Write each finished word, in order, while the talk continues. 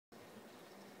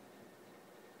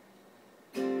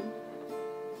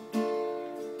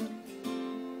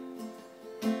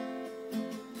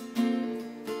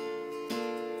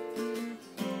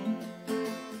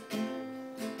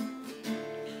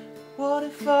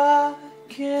if I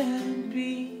can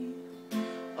be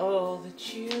all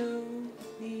that you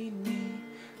need me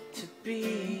to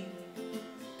be?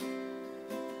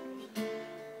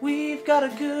 We've got a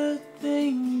good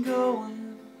thing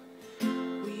going.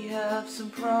 We have some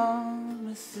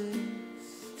promises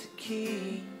to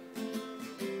keep.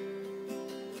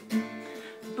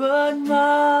 But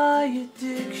my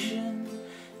addiction,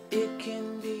 it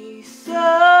can be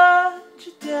such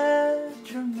a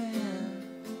detriment.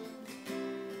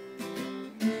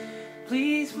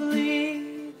 Please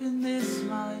believe in this,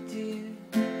 my dear,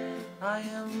 I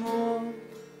am more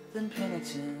than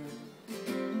penitent.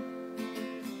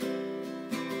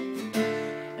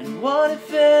 And what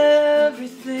if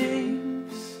everything's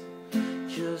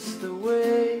just the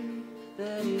way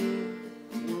that it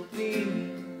will be?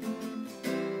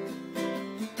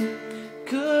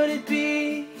 Could it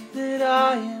be that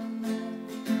I am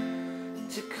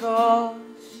meant to cause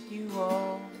you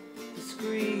all this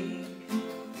grief?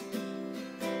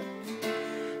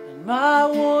 And my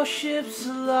warships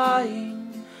are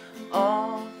lying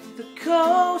off the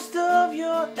coast of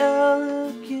your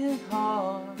elegant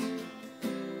heart,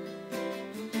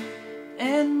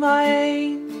 and my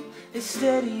aim is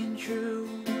steady and true,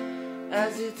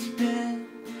 as it's been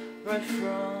right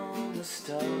from the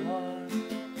start.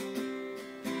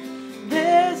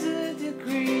 There's a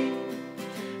degree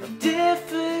of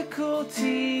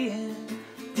difficulty in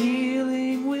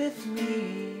dealing with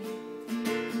me.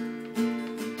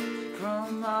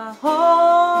 From my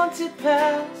haunted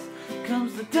past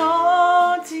comes the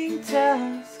daunting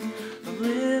task of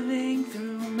living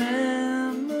through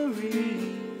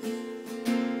memories.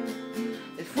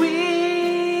 If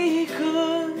we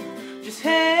could just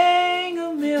hang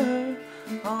a mirror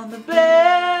on the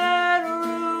bedroom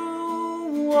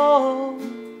wall,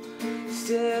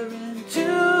 stare into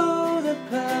the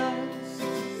past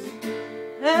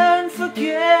and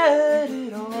forget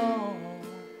it all.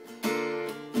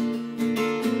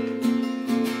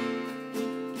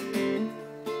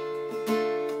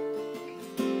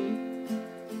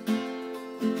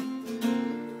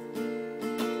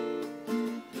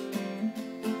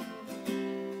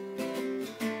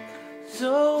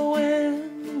 So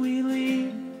when we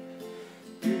leave,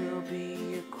 it'll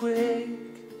be a quick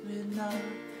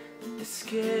midnight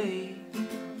escape.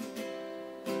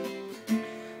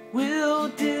 We'll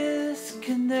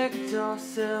disconnect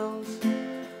ourselves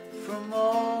from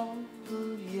all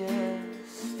of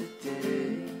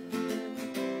yesterday,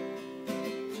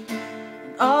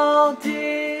 and I'll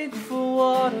dig for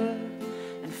water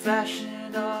and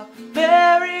fashion our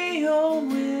very own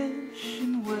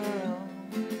wishing well.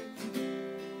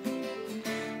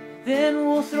 Then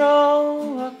we'll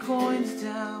throw our coins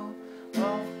down,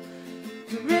 oh,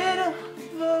 get rid of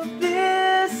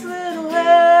this little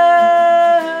hell.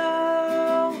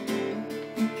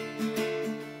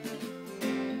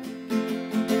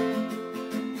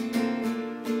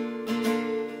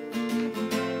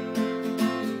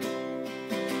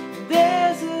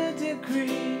 There's a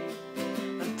degree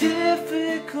of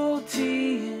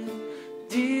difficulty in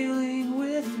dealing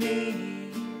with me.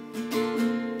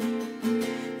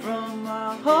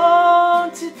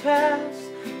 Haunted past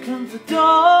comes the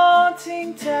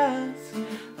daunting task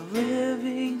of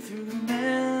living through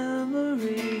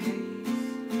memories.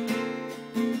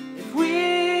 If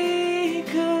we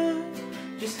could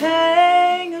just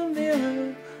hang a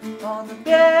mirror on the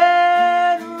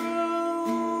bedroom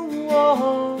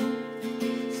wall,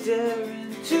 stare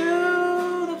into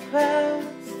the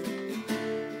past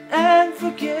and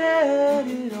forget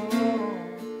it all.